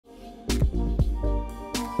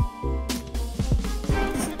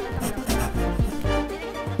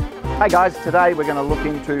Hey guys, today we're going to look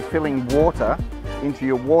into filling water into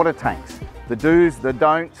your water tanks. The do's, the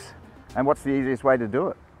don'ts, and what's the easiest way to do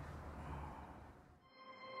it.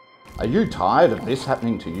 Are you tired of this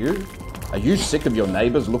happening to you? Are you sick of your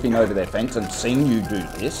neighbours looking over their fence and seeing you do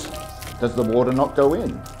this? Does the water not go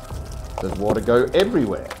in? Does water go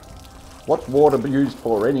everywhere? What's water used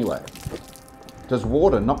for anyway? Does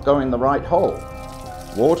water not go in the right hole?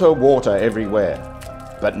 Water, water everywhere,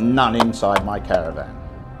 but none inside my caravan.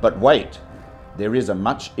 But wait, there is a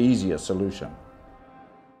much easier solution.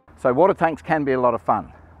 So water tanks can be a lot of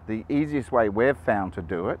fun. The easiest way we've found to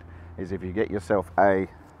do it is if you get yourself a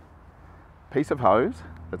piece of hose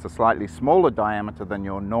that's a slightly smaller diameter than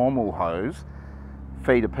your normal hose,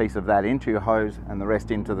 feed a piece of that into your hose and the rest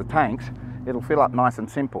into the tanks, it'll fill up nice and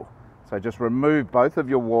simple. So just remove both of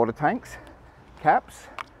your water tanks caps,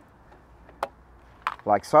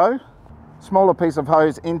 like so. Smaller piece of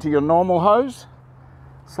hose into your normal hose,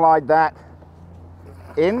 slide that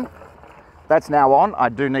in. That's now on. I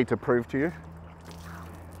do need to prove to you.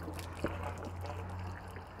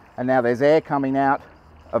 And now there's air coming out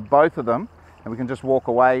of both of them, and we can just walk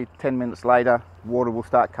away. 10 minutes later, water will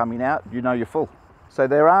start coming out. You know you're full. So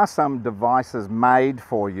there are some devices made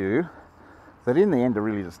for you that in the end are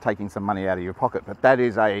really just taking some money out of your pocket, but that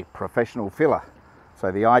is a professional filler.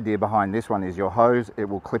 So the idea behind this one is your hose, it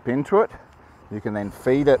will clip into it. You can then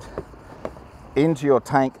feed it into your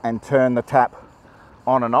tank and turn the tap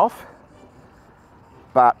on and off.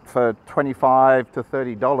 But for $25 to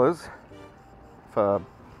 $30, for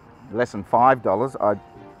less than $5,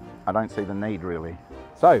 I don't see the need really.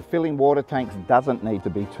 So filling water tanks doesn't need to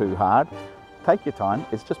be too hard. Take your time,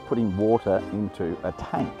 it's just putting water into a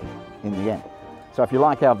tank in the end. So if you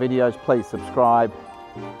like our videos, please subscribe,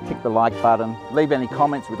 tick the like button, leave any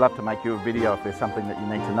comments. We'd love to make you a video if there's something that you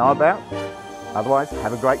need to know about. Otherwise,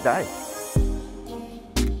 have a great day.